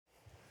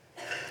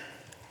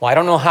Well, I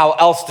don't know how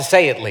else to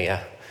say it,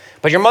 Leah,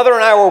 but your mother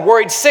and I were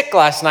worried sick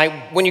last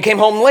night when you came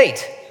home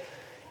late.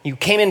 You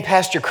came in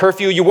past your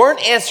curfew. You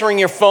weren't answering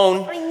your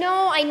phone.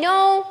 I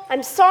know.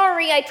 I'm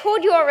sorry. I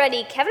told you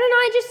already. Kevin and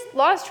I just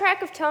lost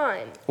track of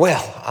time.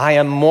 Well, I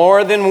am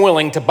more than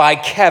willing to buy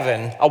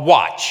Kevin a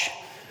watch.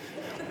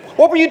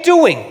 What were you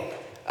doing?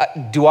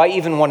 Do I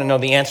even want to know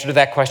the answer to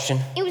that question?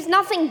 It was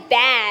nothing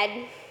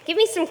bad. Give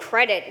me some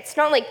credit. It's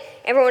not like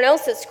everyone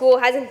else at school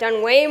hasn't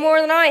done way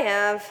more than I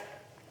have.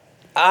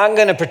 I'm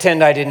going to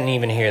pretend I didn't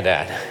even hear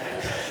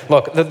that.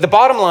 Look, the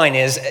bottom line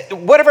is,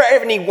 whatever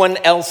anyone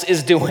else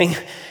is doing,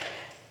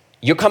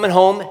 you're coming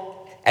home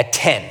at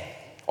 10.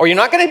 Or you're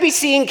not going to be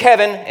seeing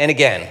Kevin and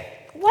again.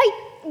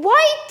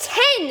 Why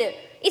 10?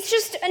 It's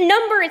just a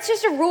number. It's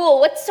just a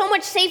rule. What's so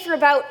much safer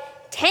about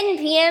 10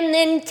 p.m.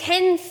 than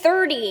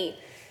 10:30?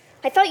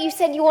 I thought you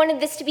said you wanted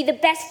this to be the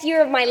best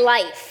year of my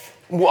life.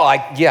 Well,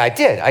 I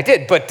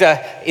did. But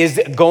is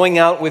going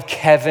out with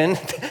Kevin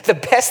the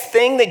best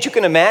thing that you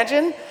can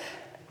imagine?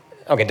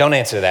 Okay, don't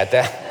answer that.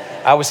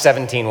 I was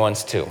 17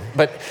 once too.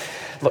 But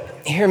look,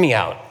 hear me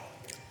out.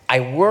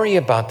 I worry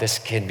about this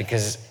kid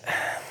because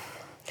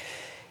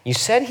you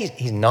said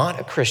he's not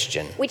a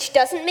Christian. Which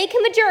doesn't make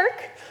him a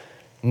jerk.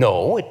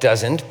 No, it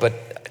doesn't, but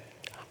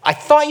I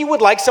thought you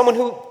would like someone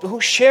who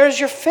shares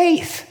your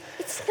faith.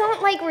 It's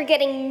not like we're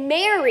getting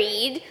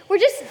married. We're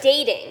just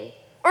dating.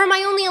 Or am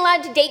I only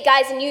allowed to date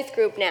guys in youth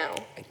group now?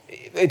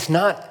 It's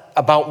not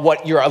about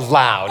what you're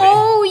allowed.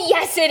 Oh,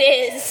 yes it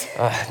is.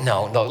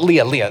 No,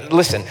 Leah,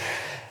 listen.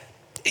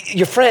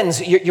 Your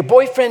friends, your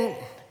boyfriend,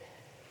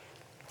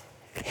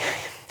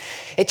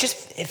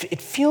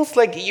 it feels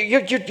like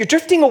you're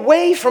drifting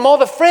away from all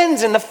the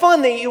friends and the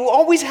fun that you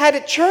always had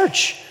at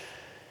church,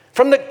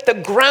 from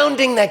the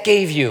grounding that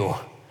gave you.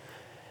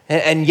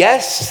 And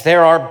yes,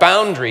 there are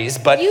boundaries,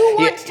 but... You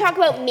want to talk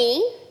about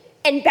me?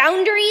 And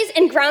boundaries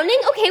and grounding?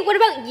 Okay, what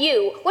about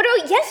you? What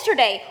about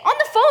yesterday? On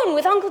the phone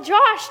with Uncle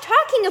Josh,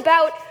 talking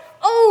about,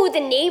 the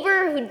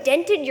neighbor who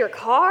dented your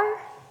car?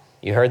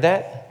 You heard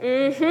that?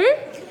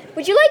 Mm-hmm.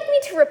 Would you like me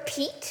to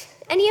repeat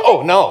any of it?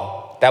 Oh,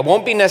 no. That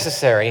won't be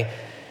necessary.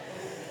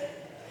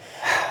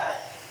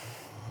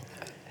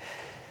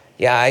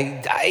 Yeah,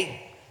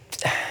 I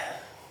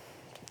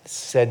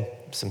said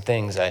some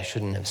things I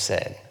shouldn't have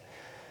said.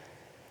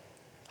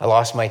 I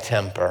lost my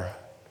temper.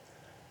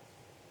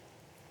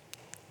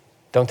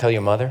 Don't tell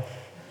your mother.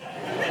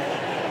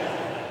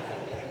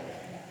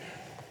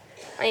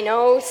 I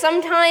know,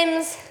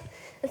 sometimes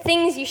the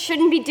things you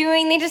shouldn't be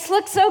doing, they just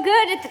look so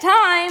good at the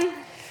time.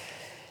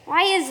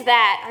 Why is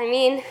that? I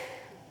mean, it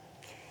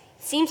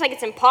seems like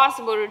it's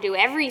impossible to do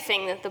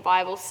everything that the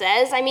Bible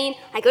says. I mean,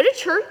 I go to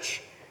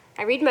church,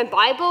 I read my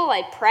Bible,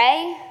 I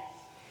pray.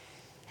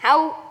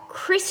 How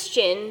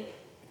Christian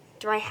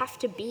do I have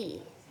to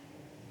be?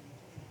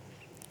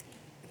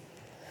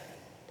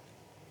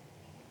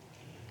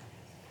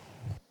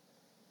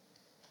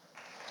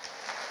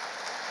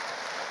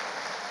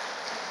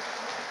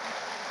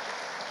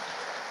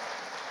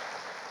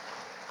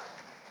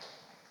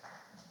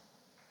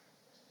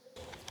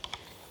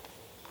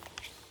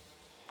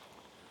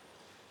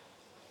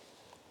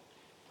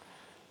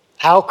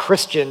 How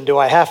Christian do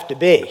I have to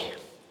be?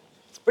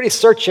 It's a pretty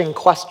searching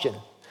question.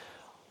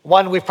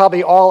 One we've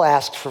probably all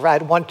asked for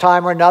at one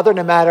time or another,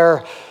 no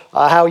matter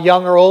how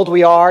young or old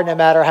we are, no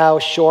matter how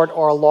short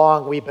or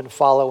long we've been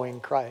following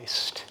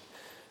Christ.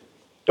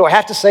 Do I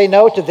have to say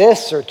no to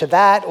this or to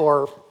that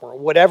or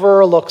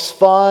whatever looks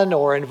fun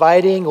or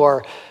inviting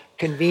or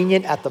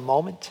convenient at the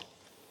moment?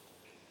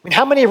 I mean,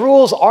 how many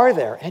rules are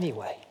there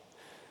anyway?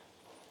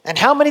 And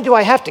how many do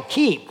I have to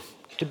keep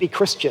to be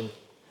Christian,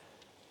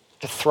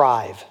 to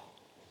thrive?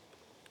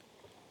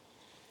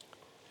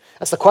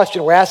 That's the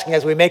question we're asking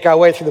as we make our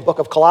way through the book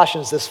of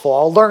Colossians this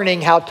fall,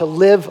 learning how to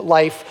live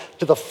life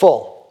to the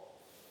full.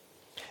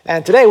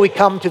 And today we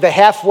come to the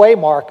halfway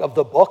mark of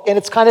the book, and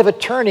it's kind of a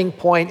turning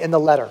point in the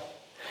letter.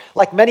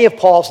 Like many of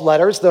Paul's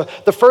letters, the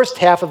first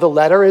half of the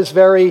letter is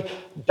very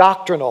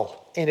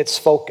doctrinal in its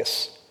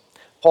focus.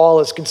 Paul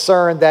is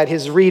concerned that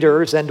his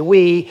readers and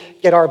we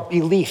get our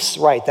beliefs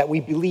right, that we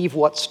believe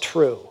what's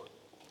true.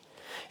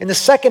 In the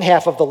second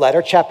half of the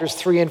letter, chapters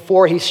 3 and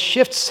 4, he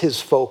shifts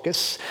his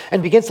focus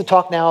and begins to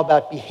talk now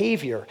about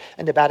behavior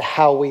and about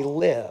how we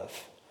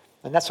live.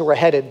 And that's where we're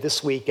headed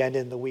this week and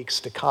in the weeks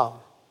to come.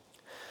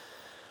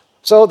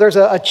 So there's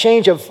a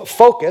change of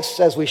focus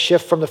as we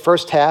shift from the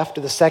first half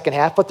to the second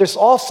half, but there's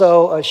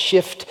also a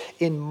shift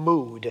in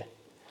mood.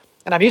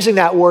 And I'm using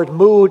that word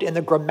mood in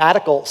the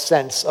grammatical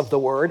sense of the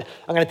word.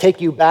 I'm going to take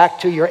you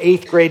back to your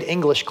 8th grade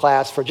English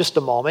class for just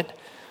a moment.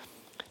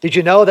 Did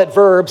you know that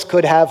verbs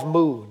could have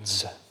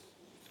moods?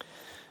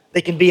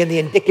 They can be in the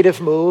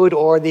indicative mood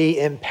or the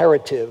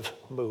imperative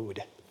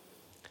mood.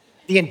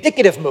 The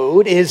indicative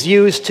mood is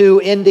used to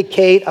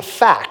indicate a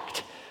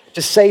fact,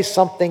 to say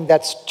something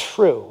that's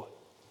true.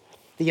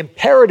 The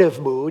imperative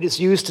mood is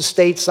used to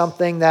state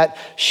something that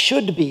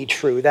should be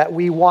true, that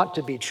we want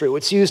to be true.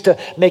 It's used to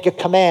make a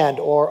command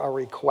or a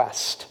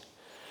request.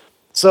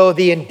 So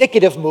the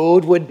indicative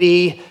mood would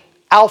be,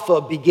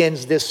 Alpha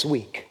begins this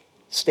week,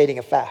 stating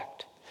a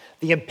fact.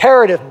 The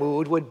imperative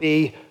mood would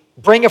be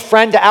bring a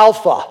friend to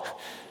Alpha.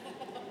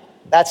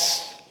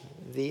 That's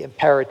the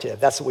imperative.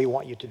 That's what we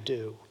want you to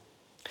do.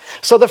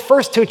 So the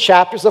first two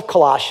chapters of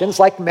Colossians,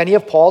 like many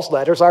of Paul's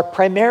letters, are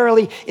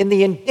primarily in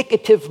the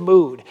indicative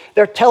mood.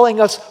 They're telling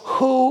us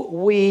who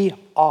we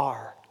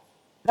are.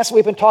 That's what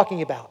we've been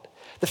talking about.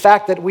 The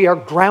fact that we are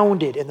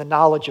grounded in the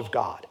knowledge of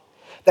God,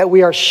 that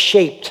we are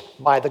shaped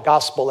by the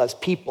gospel as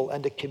people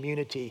and a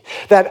community,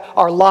 that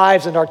our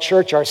lives and our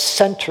church are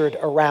centered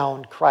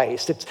around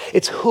Christ.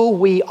 It's who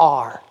we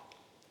are.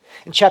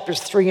 In chapters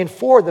 3 and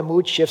 4, the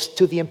mood shifts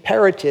to the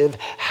imperative,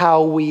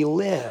 how we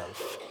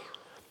live.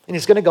 And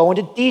he's going to go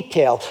into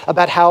detail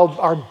about how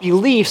our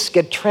beliefs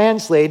get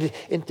translated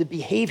into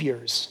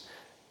behaviors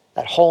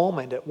at home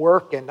and at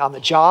work and on the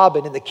job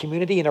and in the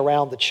community and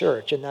around the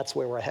church. And that's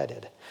where we're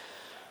headed.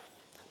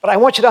 But I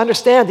want you to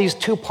understand these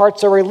two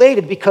parts are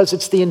related because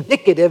it's the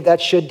indicative that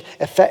should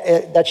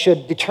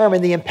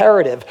determine the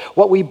imperative.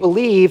 What we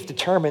believe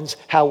determines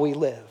how we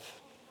live.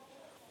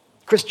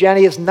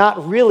 Christianity is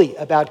not really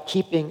about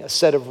keeping a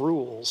set of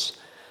rules.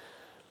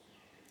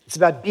 It's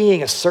about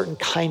being a certain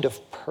kind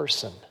of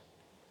person.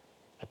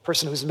 A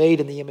person who's made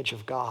in the image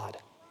of God.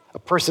 A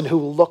person who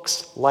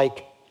looks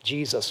like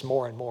Jesus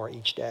more and more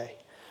each day.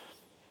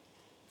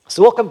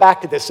 So we'll come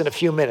back to this in a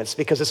few minutes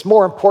because it's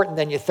more important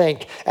than you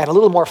think and a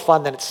little more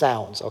fun than it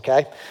sounds,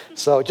 okay?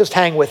 So just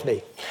hang with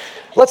me.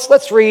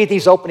 Let's read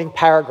these opening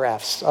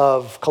paragraphs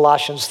of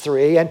Colossians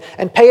 3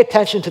 and pay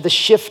attention to the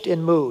shift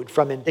in mood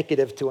from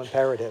indicative to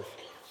imperative.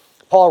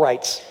 Paul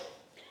writes,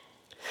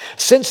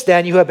 "Since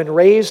then you have been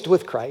raised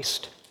with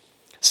Christ.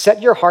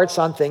 Set your hearts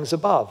on things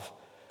above,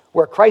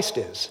 where Christ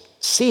is,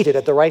 seated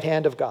at the right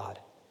hand of God.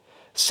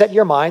 Set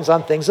your minds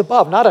on things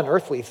above, not on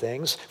earthly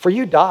things, for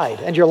you died,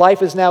 and your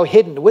life is now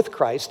hidden with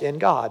Christ in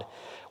God.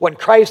 When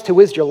Christ, who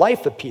is your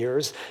life,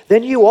 appears,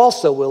 then you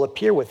also will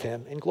appear with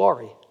him in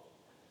glory.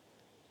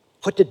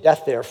 Put to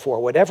death, therefore,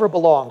 whatever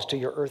belongs to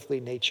your earthly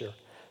nature: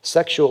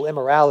 sexual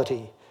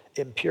immorality,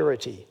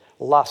 impurity,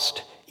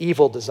 lust,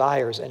 evil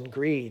desires, and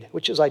greed,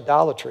 which is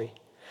idolatry.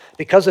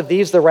 Because of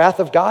these, the wrath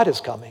of God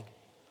is coming.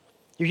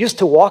 You used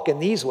to walk in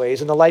these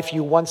ways in the life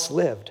you once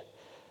lived.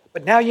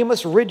 But now you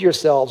must rid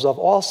yourselves of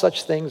all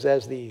such things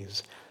as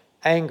these: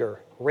 anger,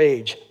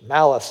 rage,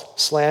 malice,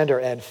 slander,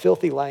 and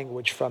filthy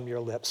language from your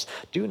lips.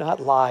 Do not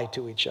lie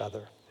to each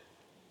other."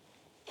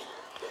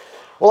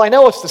 Well, I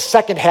know it's the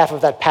second half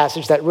of that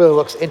passage that really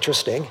looks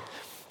interesting.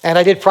 And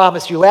I did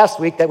promise you last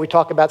week that we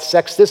talk about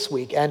sex this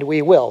week, and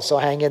we will, so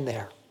hang in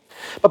there.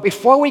 But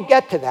before we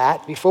get to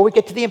that, before we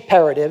get to the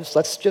imperatives,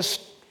 let's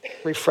just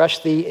refresh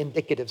the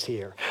indicatives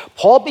here.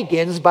 Paul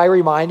begins by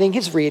reminding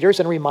his readers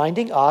and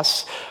reminding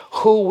us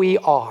who we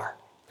are.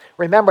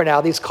 Remember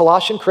now, these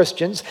Colossian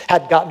Christians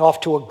had gotten off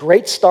to a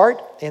great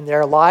start in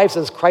their lives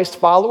as Christ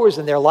followers,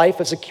 in their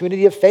life as a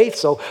community of faith.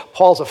 So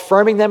Paul's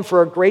affirming them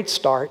for a great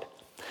start.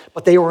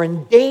 But they were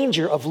in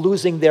danger of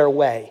losing their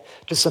way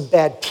to some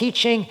bad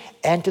teaching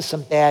and to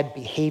some bad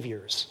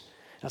behaviors.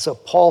 And so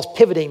Paul's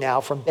pivoting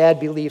now from bad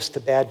beliefs to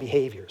bad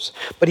behaviors.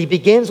 But he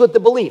begins with the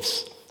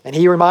beliefs. And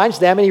he reminds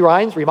them and he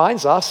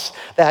reminds us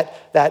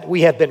that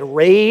we have been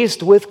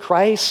raised with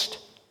Christ,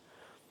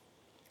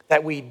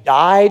 that we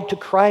died to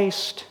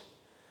Christ,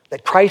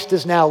 that Christ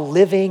is now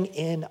living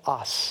in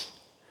us.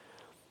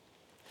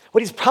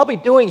 What he's probably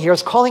doing here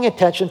is calling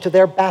attention to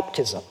their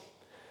baptism,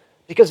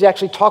 because he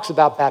actually talks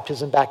about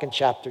baptism back in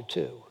chapter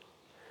 2.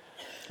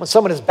 When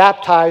someone is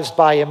baptized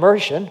by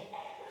immersion,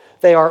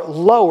 they are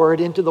lowered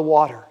into the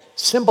water,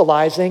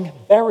 symbolizing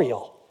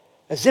burial.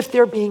 As if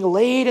they're being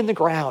laid in the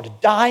ground,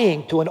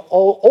 dying to an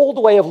old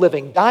way of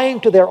living, dying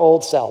to their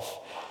old self.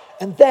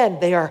 And then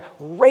they are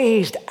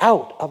raised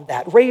out of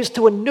that, raised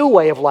to a new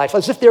way of life,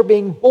 as if they're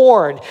being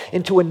born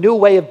into a new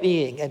way of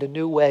being and a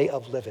new way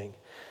of living.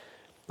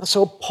 And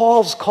so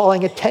Paul's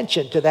calling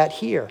attention to that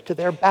here, to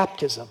their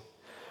baptism.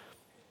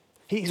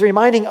 He's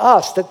reminding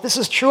us that this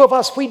is true of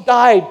us. We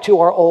died to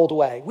our old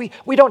way.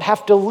 We don't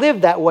have to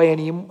live that way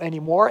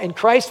anymore. In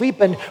Christ, we've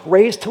been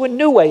raised to a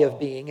new way of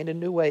being and a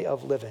new way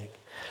of living.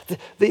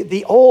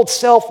 The old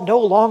self no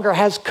longer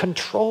has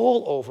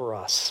control over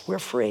us. We're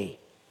free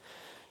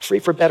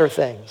for better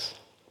things.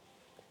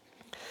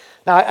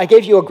 Now, I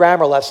gave you a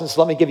grammar lesson,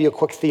 so let me give you a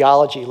quick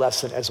theology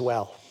lesson as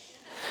well.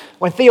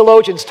 When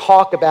theologians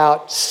talk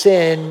about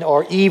sin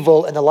or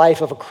evil in the life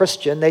of a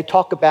Christian, they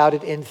talk about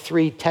it in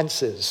three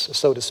tenses,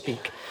 so to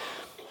speak.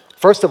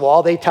 First of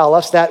all, they tell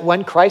us that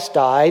when Christ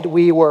died,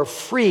 we were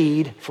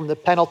freed from the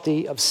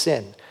penalty of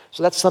sin.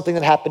 So that's something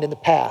that happened in the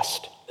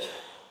past.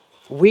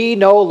 We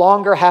no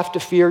longer have to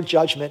fear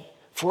judgment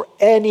for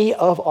any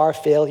of our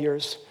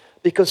failures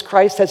because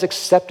Christ has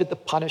accepted the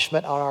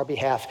punishment on our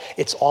behalf.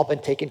 It's all been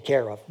taken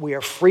care of. We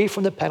are free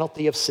from the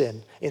penalty of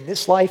sin in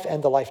this life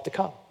and the life to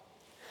come.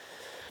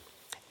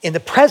 In the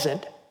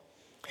present,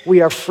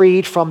 we are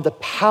freed from the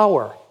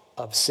power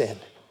of sin.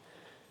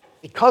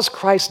 Because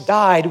Christ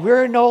died,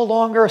 we're no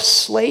longer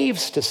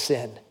slaves to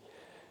sin.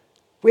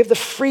 We have the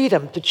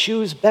freedom to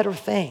choose better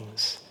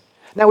things.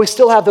 Now, we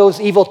still have those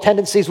evil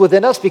tendencies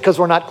within us because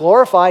we're not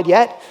glorified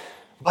yet,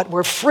 but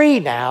we're free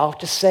now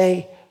to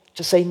say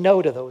to say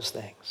no to those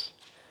things.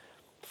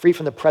 Free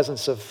from the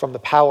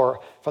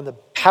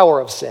power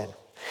of sin.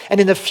 And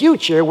in the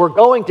future, we're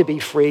going to be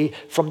free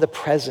from the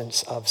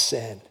presence of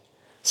sin.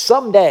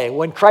 Someday,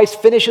 when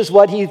Christ finishes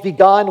what he's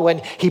begun, when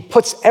he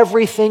puts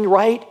everything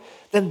right,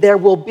 then there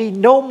will be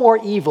no more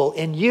evil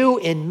in you,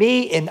 in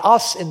me, in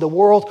us, in the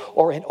world,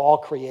 or in all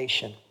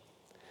creation.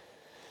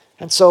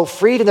 And so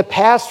freed in the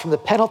past from the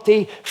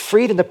penalty,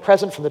 freed in the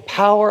present from the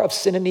power of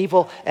sin and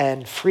evil,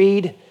 and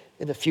freed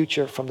in the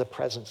future from the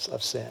presence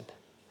of sin.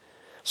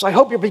 So I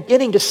hope you're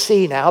beginning to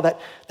see now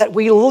that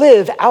we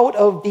live out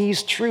of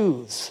these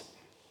truths.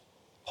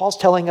 Paul's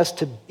telling us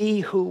to be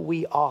who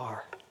we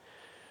are.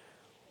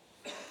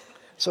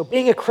 So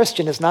being a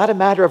Christian is not a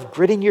matter of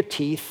gritting your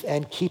teeth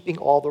and keeping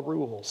all the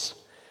rules.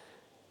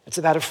 It's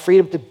a matter of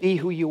freedom to be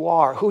who you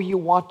are, who you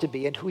want to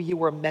be, and who you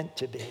were meant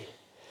to be.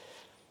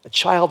 A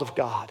child of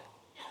God,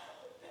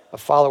 a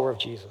follower of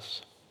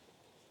Jesus.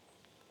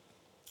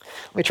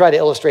 Let me try to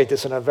illustrate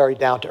this in a very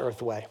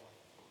down-to-earth way.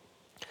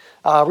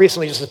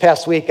 Recently, just this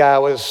past week, I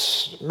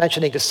was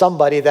mentioning to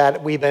somebody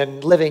that we've been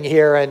living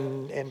here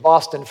in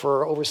Boston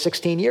for over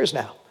 16 years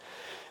now.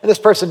 And this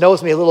person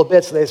knows me a little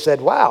bit, so they said,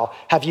 "Wow,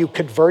 have you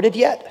converted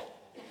yet?"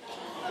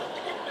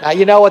 Now,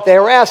 you know what they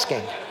were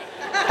asking.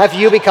 Have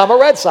you become a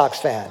Red Sox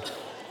fan?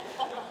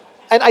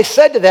 And I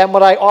said to them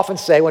what I often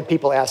say when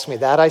people ask me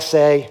that. I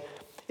say,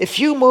 if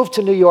you moved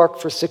to New York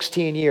for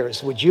 16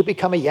 years, would you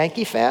become a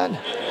Yankee fan?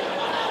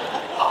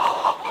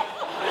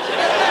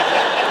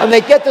 And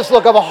they get this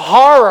look of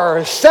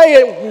horror. Say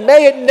it,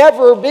 may it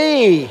never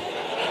be.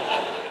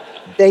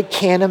 They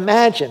can't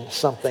imagine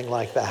something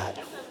like that.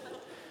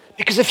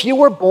 Because if you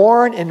were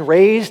born and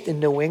raised in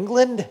New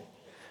England,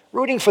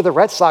 rooting for the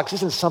Red Sox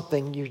isn't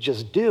something you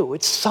just do.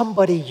 It's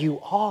somebody you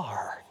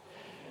are.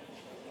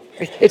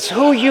 It's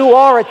who you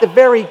are at the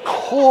very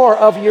core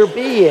of your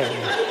being.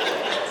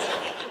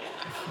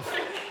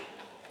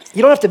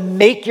 You don't have to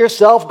make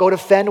yourself go to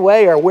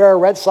Fenway or wear a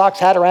Red Sox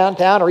hat around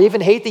town or even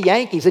hate the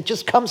Yankees. It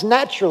just comes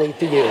naturally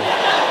to you.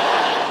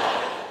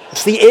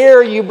 It's the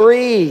air you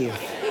breathe.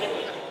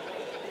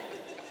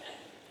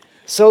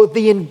 So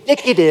the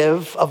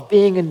indicative of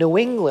being a New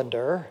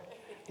Englander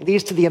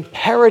leads to the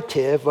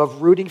imperative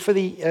of rooting for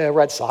the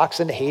Red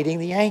Sox and hating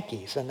the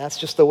Yankees. And that's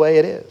just the way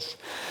it is.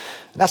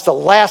 And that's the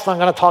last I'm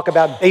going to talk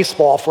about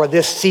baseball for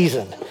this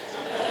season.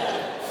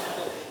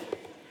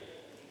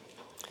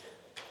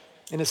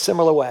 In a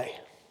similar way,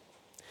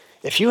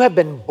 if you have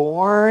been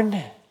born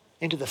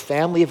into the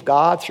family of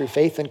God through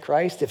faith in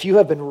Christ, if you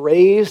have been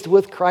raised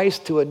with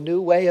Christ to a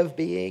new way of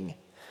being,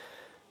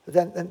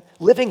 then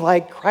living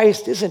like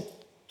Christ isn't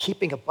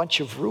keeping a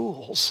bunch of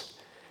rules.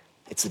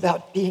 It's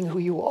about being who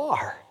you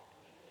are.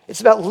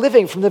 It's about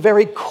living from the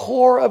very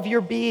core of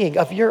your being,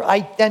 of your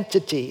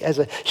identity as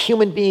a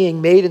human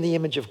being made in the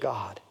image of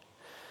God.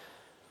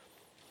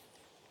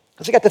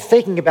 As I got to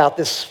thinking about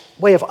this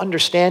way of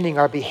understanding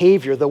our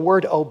behavior, the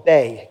word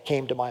obey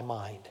came to my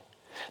mind.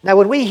 Now,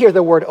 when we hear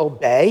the word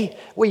obey,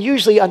 we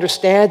usually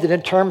understand it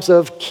in terms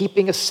of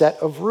keeping a set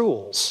of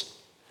rules.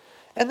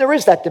 And there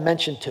is that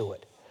dimension to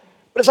it.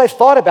 But as I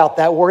thought about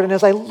that word and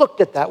as I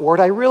looked at that word,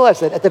 I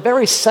realized that at the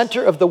very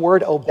center of the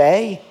word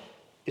obey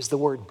is the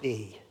word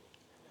be.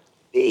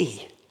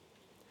 Be.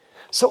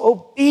 So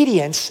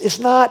obedience is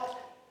not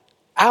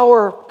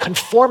our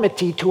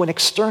conformity to an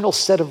external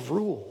set of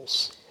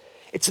rules.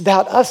 It's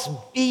about us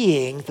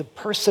being the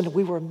person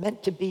we were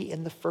meant to be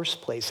in the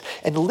first place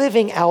and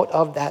living out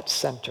of that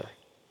center.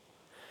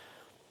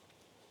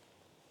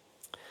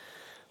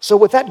 So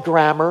with that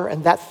grammar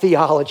and that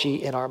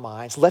theology in our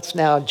minds, let's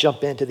now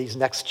jump into these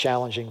next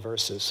challenging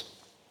verses.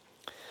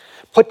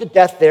 Put to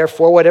death,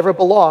 therefore, whatever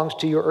belongs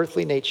to your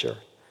earthly nature: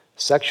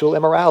 sexual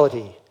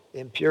immorality,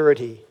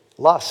 impurity,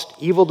 lust,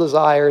 evil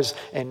desires,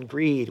 and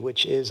greed,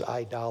 which is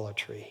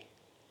idolatry.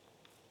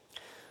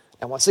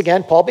 And once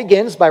again, Paul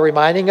begins by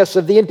reminding us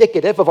of the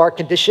indicative of our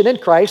condition in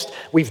Christ.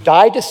 We've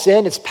died to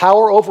sin. Its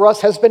power over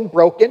us has been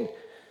broken.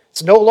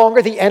 It's no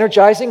longer the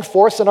energizing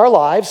force in our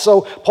lives.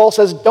 So Paul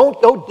says, don't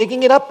go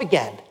digging it up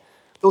again.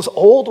 Those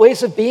old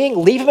ways of being,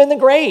 leave them in the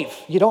grave.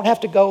 You don't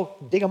have to go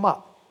dig them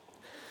up.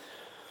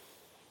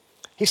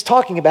 He's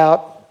talking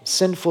about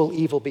sinful,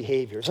 evil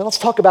behaviors. And let's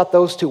talk about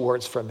those two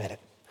words for a minute.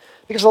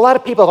 Because a lot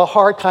of people have a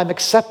hard time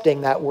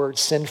accepting that word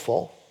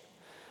sinful.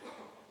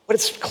 But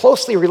it's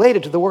closely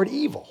related to the word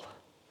evil.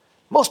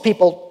 Most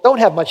people don't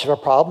have much of a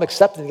problem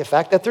accepting the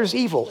fact that there's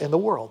evil in the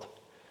world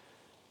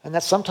and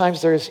that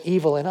sometimes there's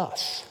evil in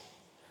us.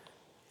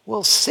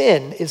 Well,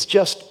 sin is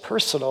just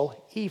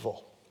personal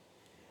evil.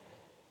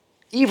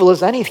 Evil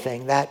is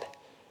anything that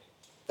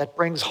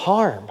brings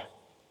harm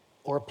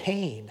or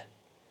pain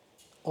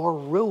or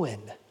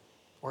ruin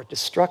or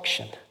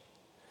destruction.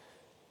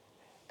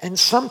 And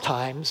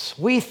sometimes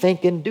we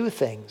think and do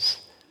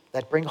things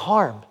that bring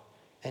harm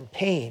and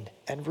pain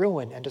and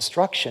ruin and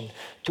destruction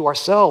to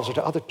ourselves or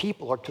to other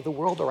people or to the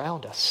world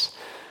around us.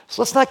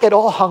 So let's not get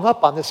all hung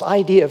up on this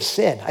idea of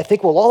sin. I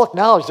think we'll all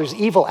acknowledge there's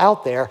evil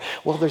out there.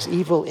 Well, there's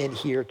evil in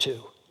here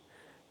too.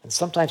 And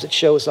sometimes it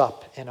shows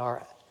up in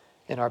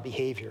our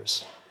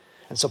behaviors.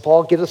 And so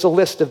Paul gives us a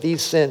list of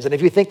these sins. And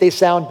if you think they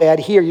sound bad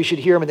here, you should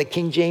hear them in the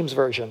King James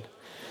Version.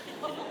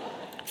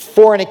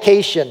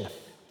 Fornication,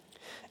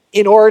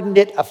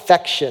 inordinate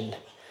affection,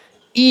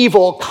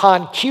 evil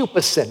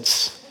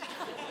concupiscence.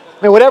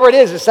 I mean, whatever it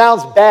is, it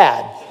sounds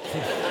bad.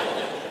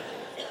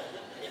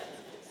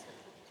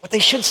 But they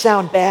should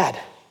sound bad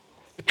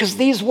because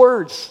these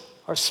words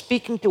are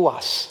speaking to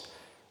us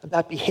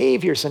about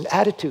behaviors and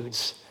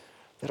attitudes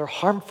that are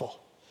harmful,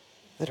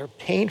 that are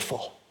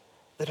painful,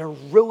 that are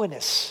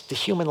ruinous to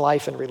human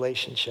life and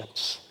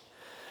relationships.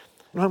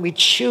 And when we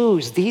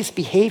choose these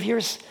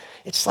behaviors,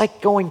 it's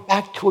like going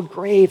back to a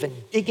grave and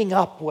digging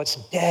up what's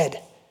dead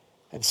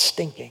and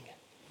stinking.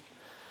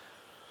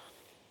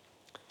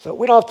 So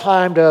we don't have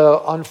time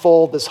to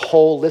unfold this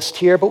whole list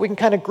here, but we can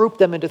kind of group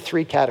them into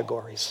three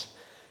categories.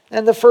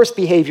 And the first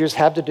behaviors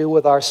have to do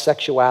with our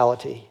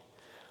sexuality.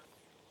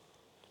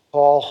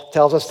 Paul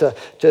tells us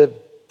to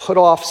put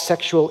off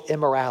sexual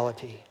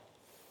immorality.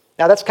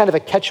 Now, that's kind of a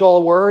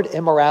catch-all word,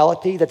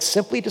 immorality, that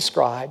simply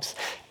describes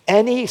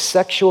any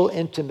sexual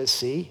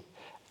intimacy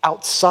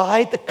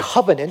outside the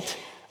covenant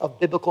of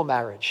biblical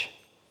marriage.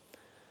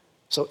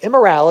 So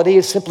immorality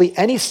is simply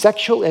any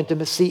sexual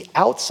intimacy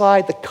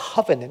outside the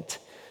covenant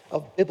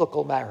of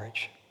biblical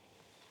marriage.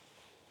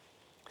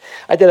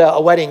 I did a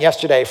wedding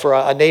yesterday for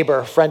a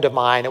neighbor friend of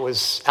mine. It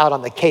was out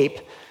on the Cape.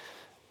 It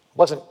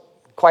wasn't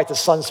quite the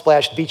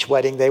sun-splashed beach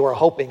wedding they were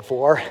hoping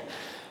for,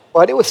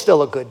 but it was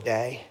still a good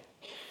day.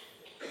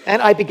 And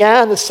I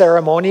began the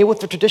ceremony with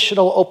the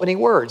traditional opening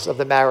words of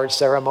the marriage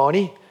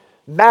ceremony.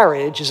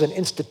 Marriage is an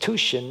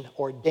institution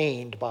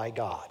ordained by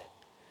God.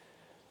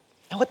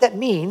 And what that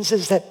means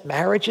is that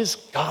marriage is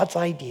God's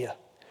idea.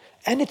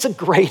 And it's a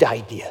great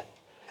idea.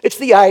 It's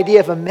the idea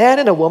of a man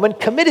and a woman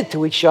committed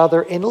to each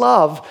other in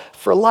love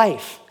for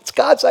life. It's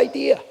God's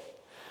idea.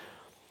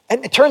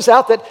 And it turns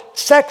out that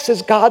sex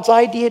is God's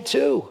idea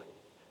too.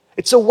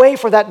 It's a way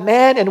for that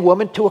man and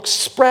woman to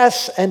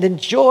express and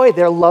enjoy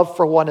their love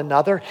for one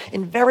another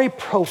in very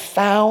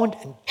profound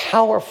and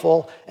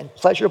powerful and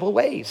pleasurable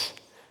ways.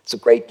 It's a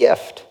great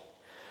gift.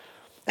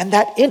 And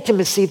that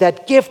intimacy,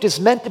 that gift,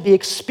 is meant to be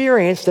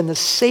experienced in the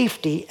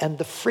safety and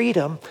the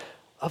freedom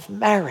of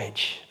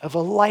marriage, of a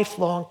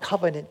lifelong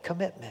covenant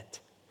commitment.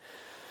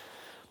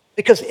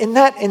 Because in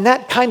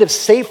that kind of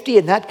safety,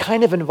 in that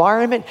kind of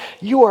environment,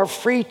 you are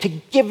free to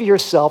give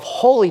yourself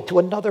wholly to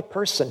another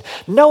person,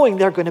 knowing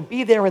they're going to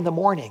be there in the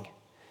morning,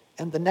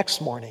 and the next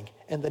morning,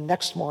 and the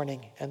next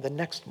morning, and the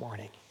next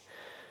morning.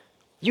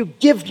 You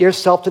give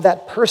yourself to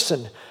that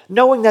person,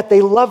 knowing that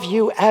they love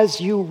you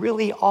as you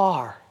really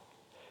are.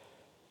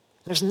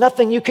 There's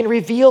nothing you can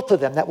reveal to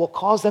them that will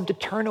cause them to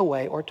turn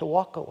away or to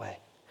walk away.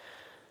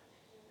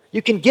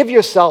 You can give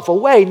yourself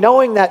away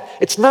knowing that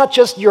it's not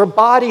just your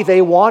body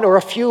they want or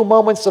a few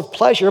moments of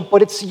pleasure,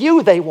 but it's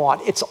you they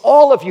want. It's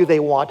all of you they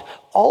want,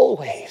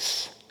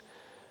 always.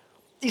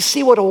 You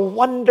see what a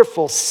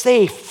wonderful,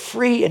 safe,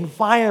 free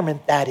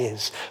environment that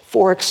is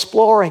for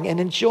exploring and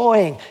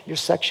enjoying your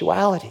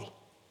sexuality.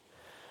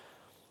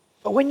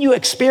 But when you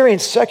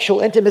experience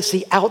sexual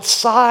intimacy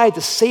outside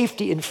the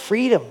safety and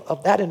freedom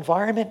of that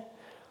environment,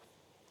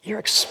 you're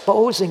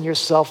exposing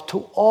yourself to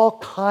all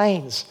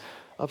kinds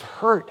of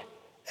hurt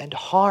and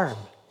harm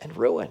and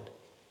ruin.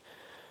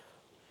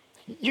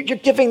 You're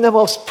giving the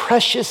most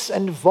precious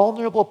and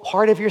vulnerable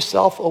part of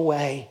yourself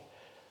away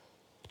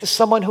to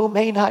someone who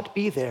may not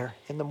be there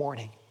in the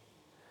morning,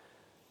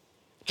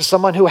 to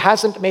someone who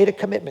hasn't made a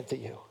commitment to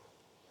you,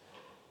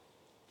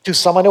 to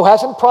someone who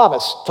hasn't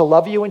promised to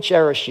love you and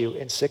cherish you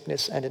in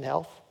sickness and in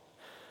health,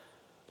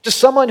 to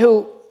someone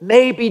who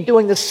may be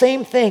doing the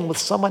same thing with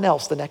someone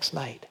else the next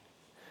night.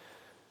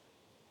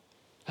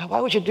 Now, why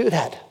would you do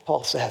that,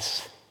 Paul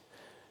says?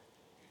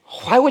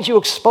 Why would you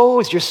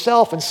expose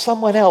yourself and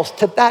someone else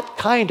to that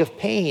kind of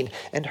pain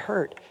and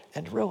hurt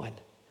and ruin?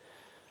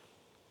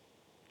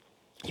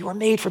 You were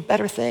made for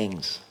better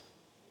things.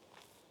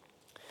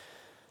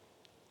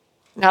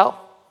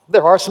 Now,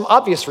 there are some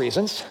obvious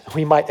reasons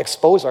we might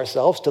expose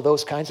ourselves to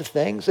those kinds of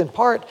things. In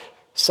part,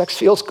 sex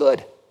feels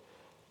good.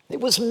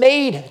 It was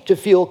made to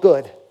feel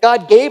good.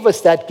 God gave us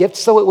that gift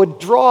so it would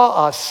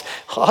draw us,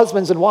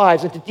 husbands and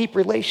wives, into deep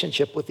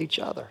relationship with each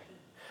other.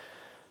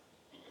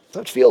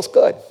 So it feels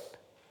good.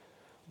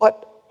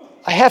 But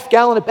a half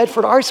gallon of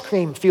Bedford ice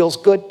cream feels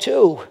good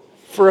too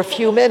for a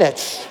few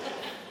minutes.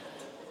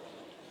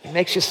 It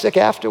makes you sick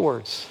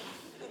afterwards.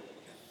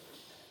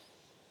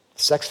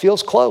 Sex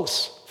feels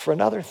close for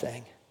another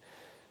thing.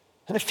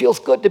 And it feels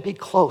good to be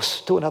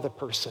close to another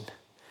person.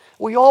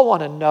 We all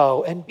want to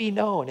know and be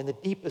known in the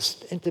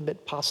deepest,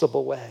 intimate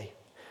possible way.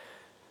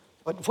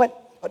 But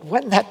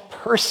when that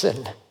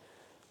person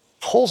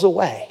pulls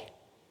away,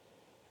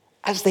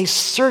 as they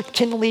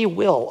certainly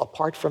will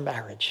apart from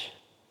marriage,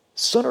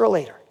 sooner or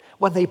later,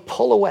 when they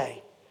pull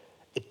away,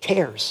 it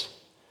tears,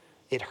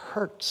 it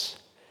hurts,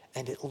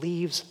 and it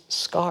leaves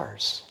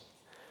scars.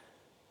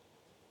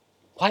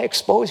 Why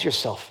expose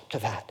yourself to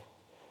that?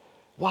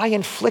 Why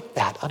inflict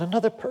that on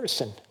another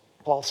person,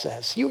 Paul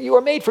says? You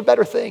are made for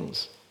better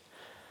things.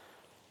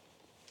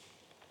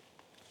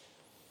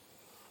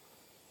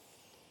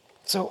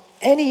 So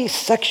any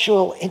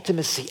sexual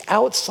intimacy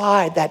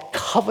outside that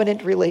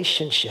covenant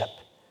relationship,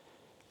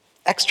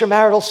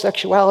 extramarital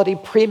sexuality,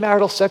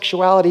 premarital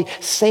sexuality,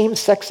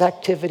 same-sex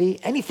activity,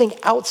 anything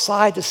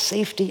outside the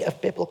safety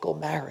of biblical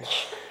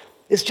marriage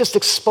is just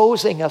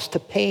exposing us to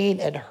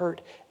pain and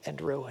hurt and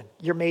ruin.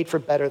 You're made for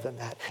better than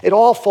that. It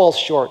all falls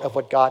short of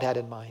what God had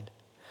in mind.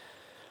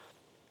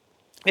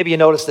 Maybe you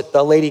noticed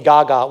that Lady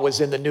Gaga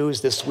was in the news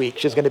this week.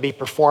 She's going to be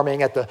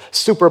performing at the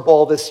Super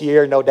Bowl this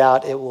year. No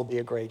doubt it will be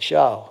a great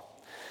show.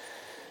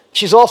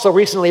 She's also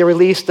recently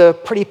released a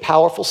pretty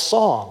powerful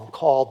song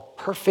called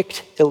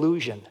Perfect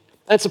Illusion.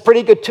 And it's a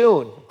pretty good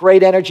tune.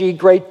 Great energy,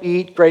 great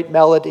beat, great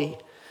melody.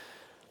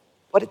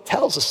 But it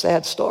tells a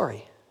sad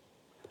story.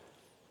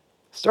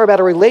 A story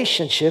about a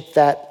relationship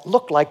that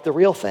looked like the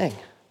real thing,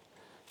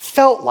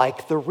 felt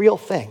like the real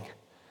thing,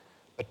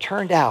 but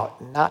turned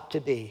out not to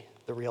be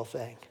the real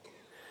thing.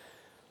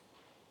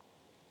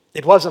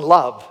 It wasn't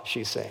love,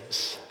 she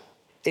sings.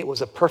 It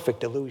was a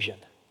perfect illusion.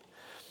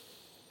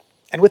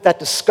 And with that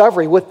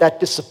discovery, with that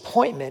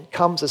disappointment,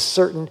 comes a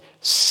certain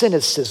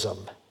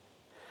cynicism.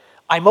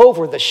 I'm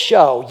over the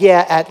show.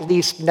 Yeah, at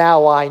least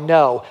now I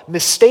know.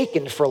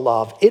 Mistaken for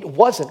love. It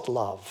wasn't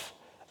love.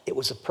 It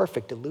was a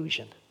perfect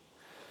illusion.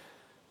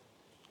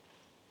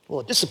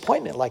 Well, a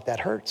disappointment like that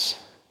hurts.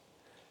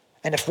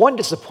 And if one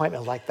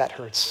disappointment like that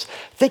hurts,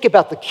 think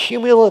about the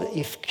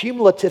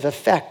cumulative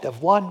effect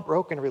of one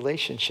broken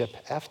relationship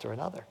after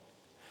another.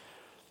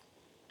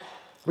 A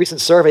recent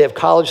survey of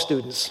college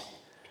students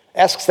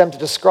asks them to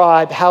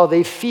describe how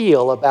they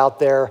feel about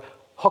their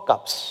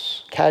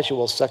hookups,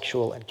 casual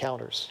sexual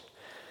encounters.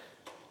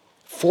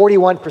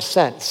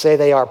 41% say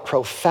they are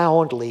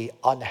profoundly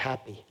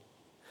unhappy.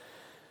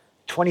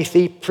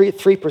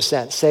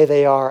 23% say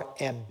they are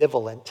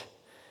ambivalent.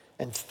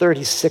 And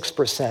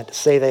 36%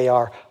 say they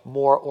are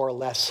more or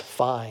less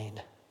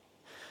fine.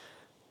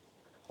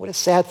 What a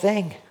sad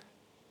thing.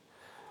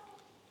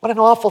 What an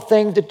awful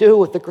thing to do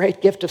with the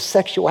great gift of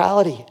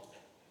sexuality.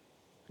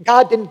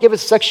 God didn't give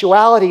us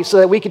sexuality so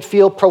that we could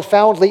feel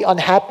profoundly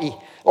unhappy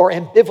or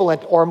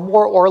ambivalent or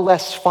more or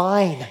less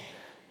fine.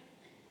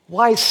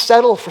 Why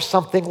settle for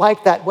something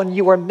like that when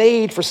you were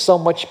made for so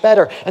much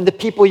better and the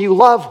people you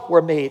love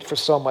were made for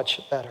so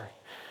much better?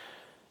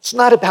 It's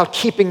not about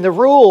keeping the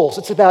rules.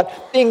 It's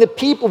about being the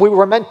people we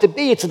were meant to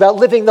be. It's about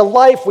living the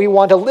life we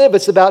want to live.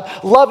 It's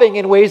about loving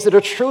in ways that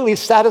are truly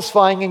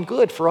satisfying and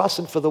good for us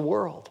and for the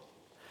world.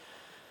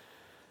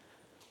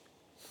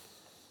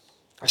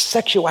 Our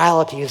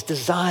sexuality is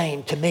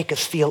designed to make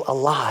us feel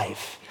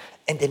alive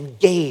and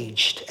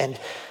engaged and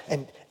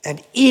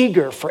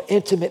eager for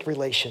intimate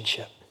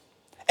relationship.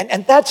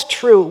 And that's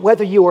true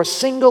whether you are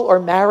single or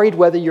married,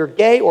 whether you're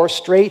gay or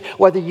straight,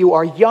 whether you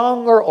are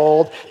young or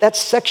old. That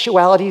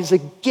sexuality is a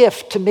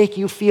gift to make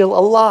you feel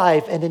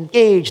alive and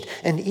engaged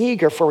and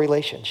eager for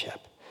relationship.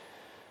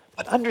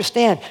 But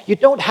understand, you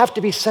don't have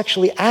to be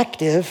sexually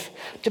active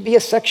to be a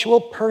sexual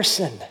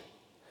person.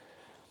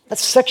 That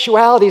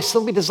sexuality is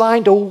simply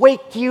designed to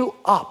wake you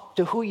up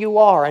to who you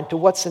are and to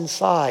what's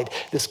inside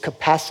this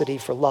capacity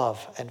for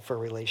love and for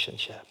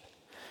relationship.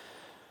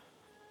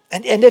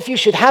 And if you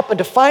should happen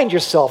to find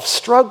yourself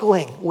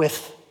struggling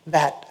with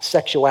that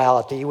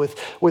sexuality, with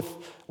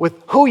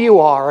who you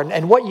are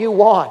and what you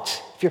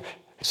want, if you're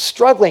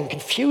struggling,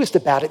 confused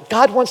about it,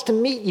 God wants to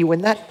meet you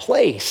in that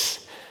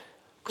place.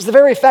 Because the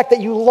very fact that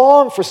you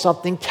long for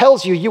something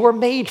tells you you were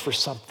made for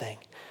something.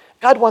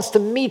 God wants to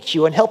meet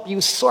you and help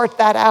you sort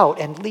that out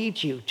and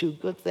lead you to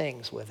good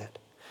things with it.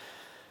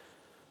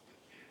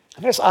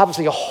 And there's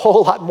obviously a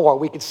whole lot more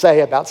we could say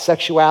about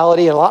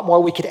sexuality and a lot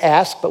more we could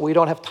ask, but we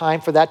don't have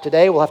time for that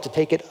today. We'll have to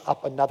take it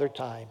up another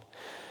time.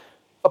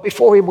 But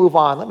before we move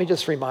on, let me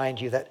just remind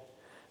you that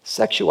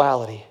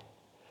sexuality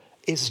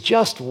is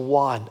just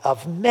one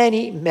of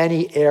many,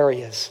 many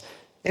areas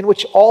in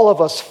which all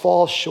of us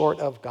fall short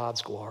of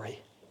God's glory.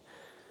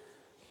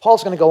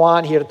 Paul's going to go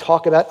on here to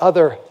talk about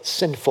other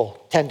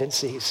sinful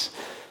tendencies,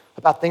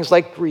 about things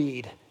like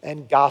greed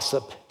and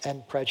gossip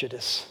and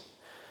prejudice.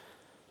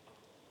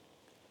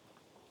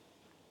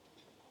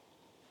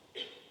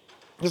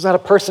 There's not a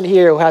person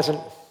here who hasn't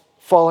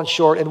fallen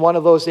short in one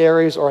of those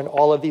areas or in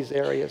all of these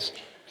areas.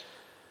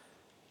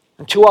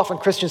 And too often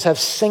Christians have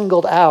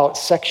singled out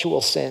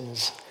sexual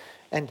sins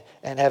and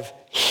have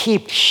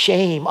heaped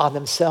shame on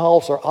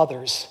themselves or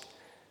others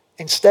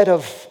instead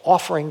of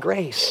offering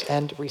grace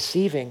and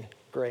receiving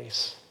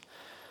grace.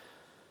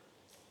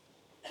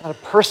 Not a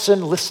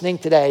person listening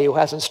today who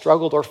hasn't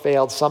struggled or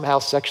failed somehow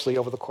sexually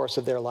over the course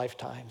of their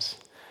lifetimes.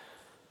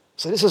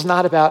 So this is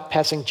not about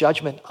passing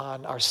judgment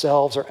on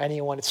ourselves or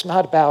anyone. It's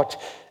not about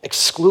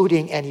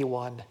excluding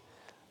anyone.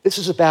 This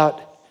is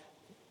about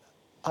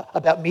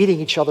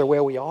meeting each other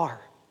where we are,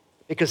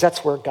 because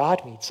that's where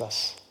God meets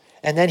us.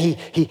 And then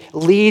he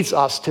leads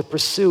us to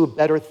pursue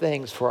better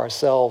things for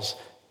ourselves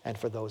and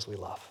for those we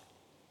love.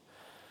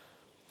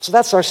 So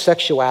that's our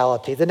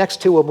sexuality. The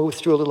next two we'll move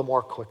through a little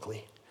more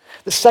quickly.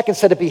 The second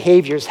set of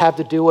behaviors have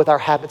to do with our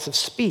habits of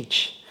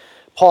speech.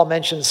 Paul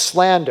mentions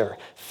slander,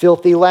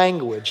 filthy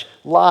language,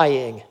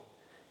 lying,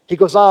 He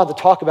goes on to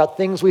talk about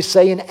things we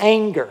say in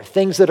anger,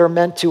 things that are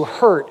meant to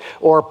hurt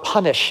or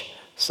punish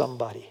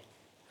somebody.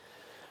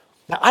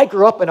 Now, I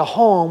grew up in a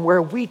home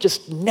where we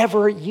just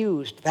never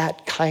used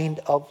that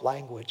kind of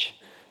language.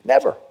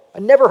 Never. I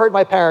never heard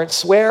my parents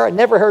swear. I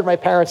never heard my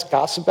parents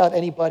gossip about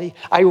anybody.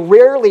 I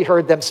rarely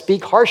heard them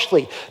speak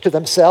harshly to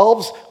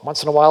themselves,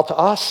 once in a while to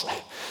us.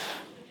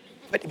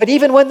 But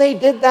even when they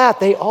did that,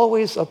 they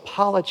always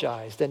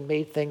apologized and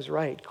made things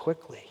right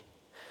quickly.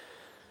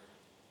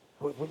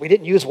 We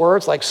didn't use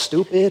words like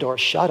stupid or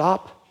shut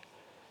up.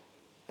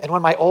 And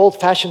when my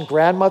old-fashioned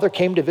grandmother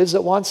came to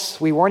visit once,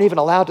 we weren't even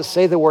allowed to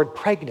say the word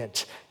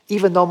pregnant,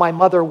 even though my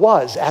mother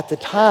was at the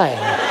time.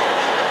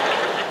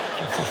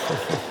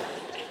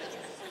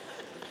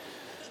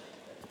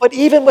 But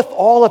even with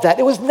all of that,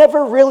 it was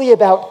never really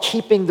about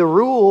keeping the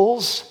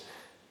rules.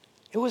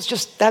 It was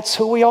just, that's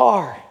who we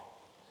are.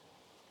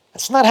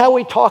 That's not how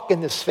we talk in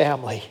this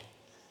family.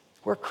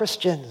 We're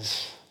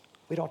Christians.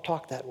 We don't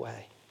talk that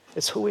way.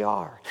 It's who we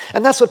are.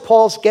 And that's what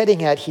Paul's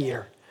getting at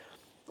here.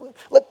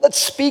 Let's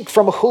speak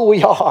from who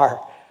we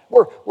are.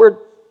 We're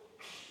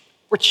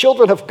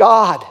children of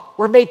God.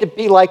 We're made to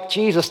be like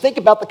Jesus. Think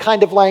about the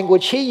kind of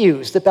language he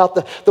used,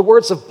 about the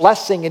words of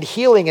blessing and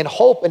healing and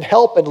hope and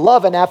help and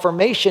love and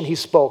affirmation he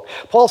spoke.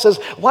 Paul says,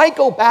 why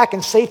go back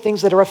and say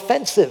things that are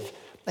offensive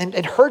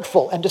and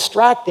hurtful and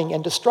distracting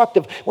and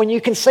destructive when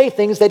you can say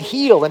things that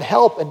heal and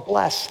help and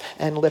bless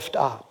and lift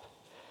up?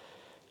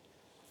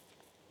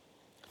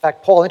 In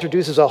fact, Paul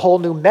introduces a whole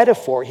new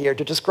metaphor here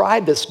to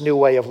describe this new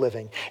way of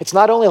living. It's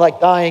not only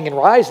like dying and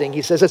rising,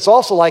 he says, it's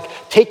also like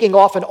taking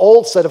off an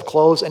old set of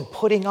clothes and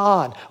putting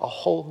on a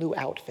whole new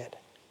outfit.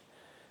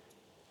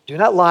 Do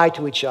not lie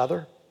to each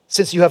other,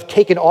 since you have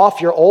taken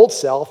off your old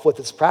self with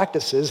its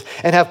practices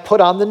and have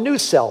put on the new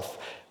self,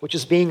 which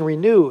is being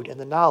renewed in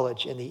the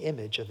knowledge and the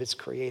image of its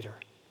creator.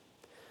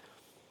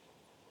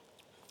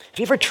 Have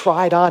you ever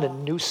tried on a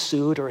new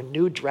suit or a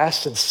new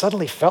dress and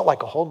suddenly felt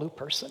like a whole new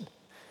person?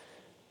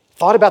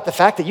 Thought about the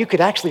fact that you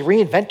could actually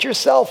reinvent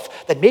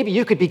yourself, that maybe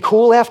you could be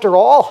cool after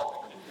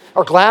all,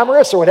 or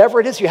glamorous, or whatever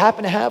it is you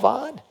happen to have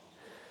on?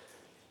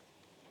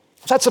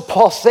 That's what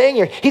Paul's saying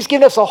here. He's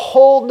giving us a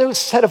whole new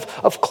set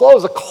of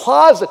clothes, a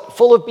closet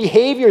full of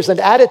behaviors and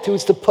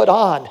attitudes to put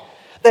on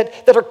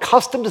that are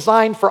custom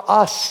designed for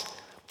us,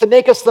 to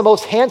make us the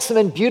most handsome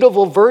and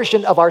beautiful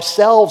version of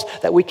ourselves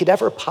that we could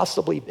ever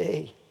possibly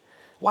be.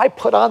 Why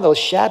put on those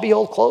shabby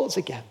old clothes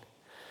again?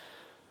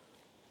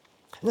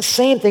 And the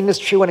same thing is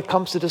true when it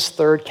comes to this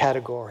third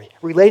category,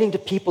 relating to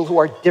people who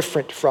are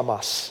different from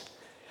us.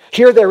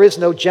 Here there is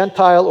no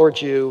Gentile or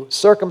Jew,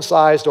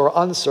 circumcised or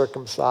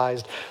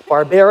uncircumcised,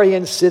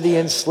 barbarian,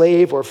 Scythian,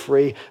 slave or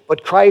free,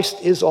 but Christ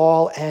is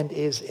all and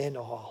is in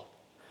all.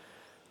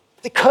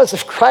 Because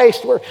of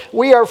Christ,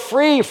 we are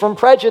free from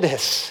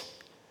prejudice.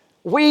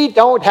 We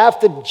don't have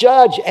to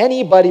judge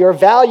anybody or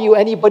value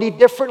anybody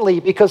differently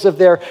because of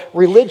their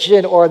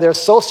religion or their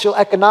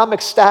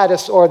socioeconomic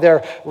status or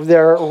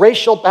their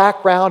racial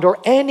background or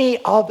any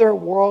other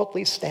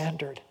worldly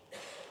standard.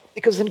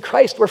 Because in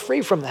Christ, we're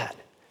free from that.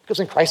 Because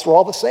in Christ, we're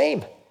all the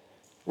same.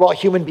 We're all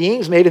human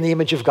beings made in the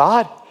image of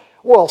God.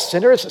 We're all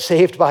sinners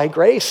saved by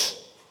grace.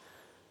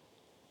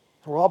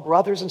 We're all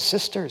brothers and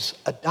sisters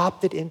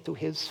adopted into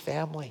his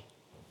family.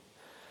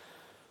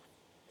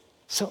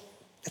 So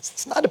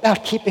it's not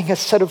about keeping a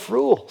set of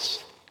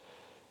rules.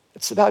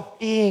 It's about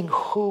being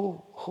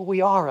who we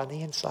are on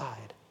the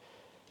inside.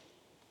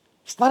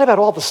 It's not about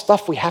all the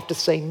stuff we have to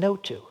say no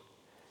to.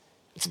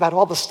 It's about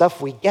all the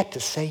stuff we get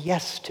to say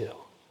yes to.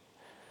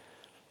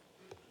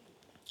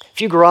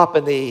 If you grew up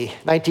in the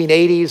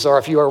 1980s or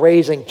if you were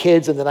raising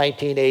kids in the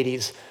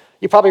 1980s,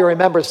 you probably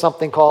remember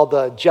something called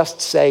the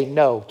Just Say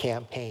No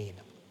campaign.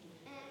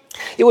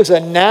 It was a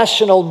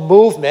national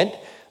movement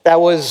that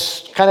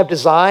was kind of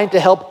designed to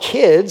help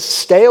kids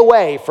stay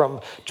away from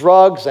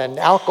drugs and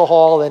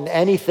alcohol and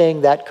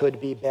anything that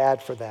could be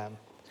bad for them.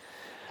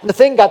 And the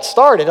thing got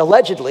started,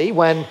 allegedly,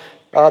 when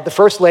the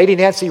First Lady,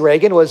 Nancy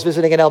Reagan, was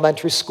visiting an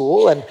elementary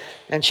school,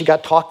 and she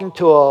got talking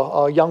to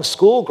a young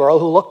schoolgirl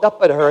who looked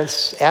up at her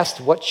and asked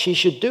what she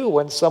should do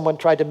when someone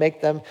tried to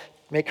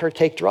make her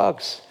take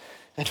drugs.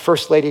 And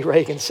First Lady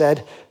Reagan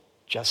said,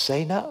 "Just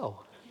say no."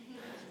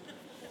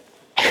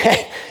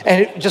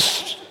 And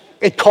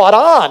it caught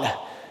on.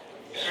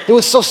 It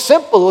was so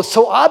simple, it was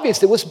so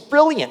obvious, it was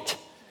brilliant.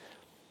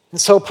 And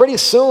so pretty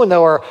soon there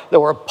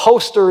were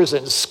posters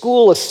and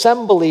school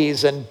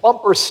assemblies and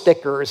bumper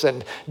stickers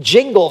and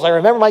jingles. I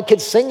remember my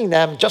kids singing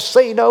them, "Just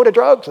say no to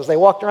drugs," as they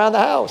walked around the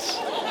house.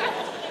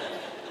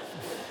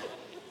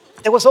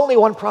 There was only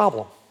one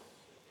problem.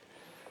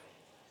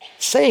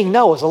 Saying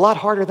no is a lot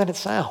harder than it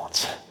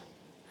sounds.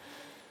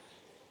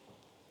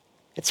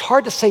 It's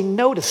hard to say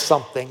no to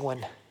something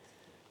when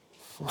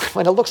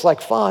it looks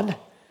like fun,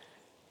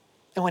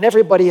 and when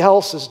everybody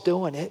else is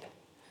doing it,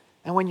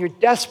 and when you're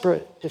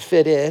desperate to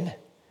fit in,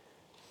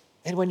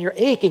 and when you're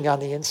aching on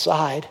the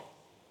inside,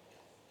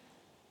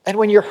 and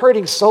when you're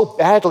hurting so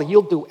badly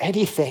you'll do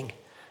anything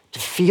to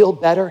feel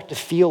better, to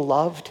feel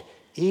loved,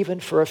 even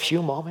for a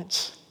few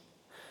moments.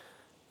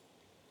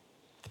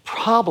 The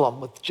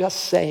problem with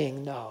just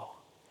saying no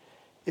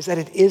is that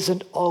it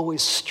isn't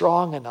always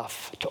strong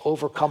enough to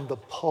overcome the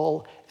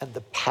pull and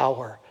the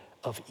power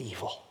of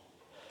evil.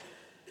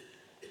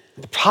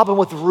 And the problem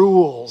with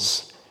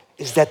rules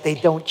is that they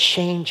don't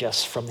change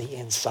us from the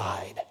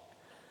inside.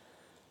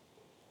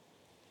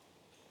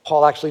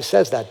 Paul actually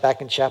says that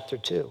back in chapter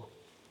 2.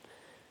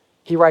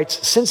 He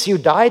writes, "Since you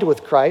died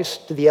with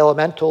Christ to the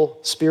elemental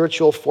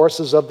spiritual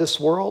forces of this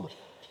world,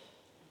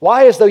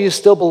 why, as though you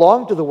still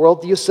belong to the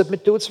world, do you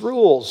submit to its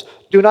rules?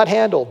 Do not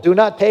handle, do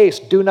not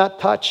taste, do not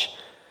touch.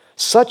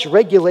 Such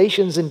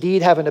regulations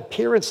indeed have an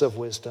appearance of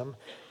wisdom,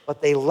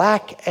 but they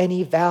lack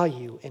any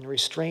value in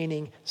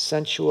restraining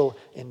sensual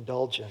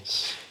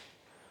indulgence."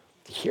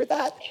 Do you hear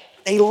that?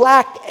 They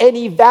lack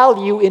any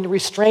value in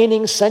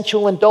restraining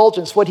sensual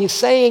indulgence. What he's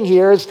saying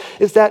here is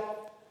that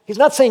he's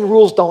not saying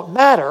rules don't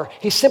matter.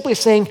 He's simply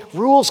saying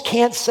rules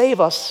can't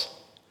save us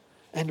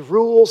and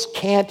rules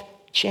can't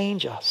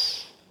change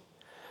us.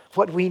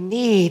 What we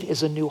need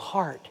is a new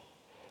heart.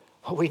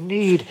 What we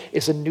need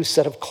is a new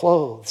set of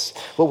clothes.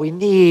 What we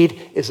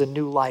need is a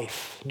new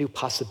life, new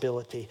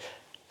possibility.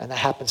 And that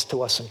happens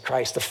to us in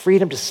Christ. The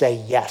freedom to say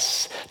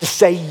yes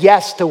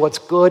to what's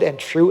good and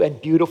true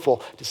and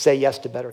beautiful, to say yes to better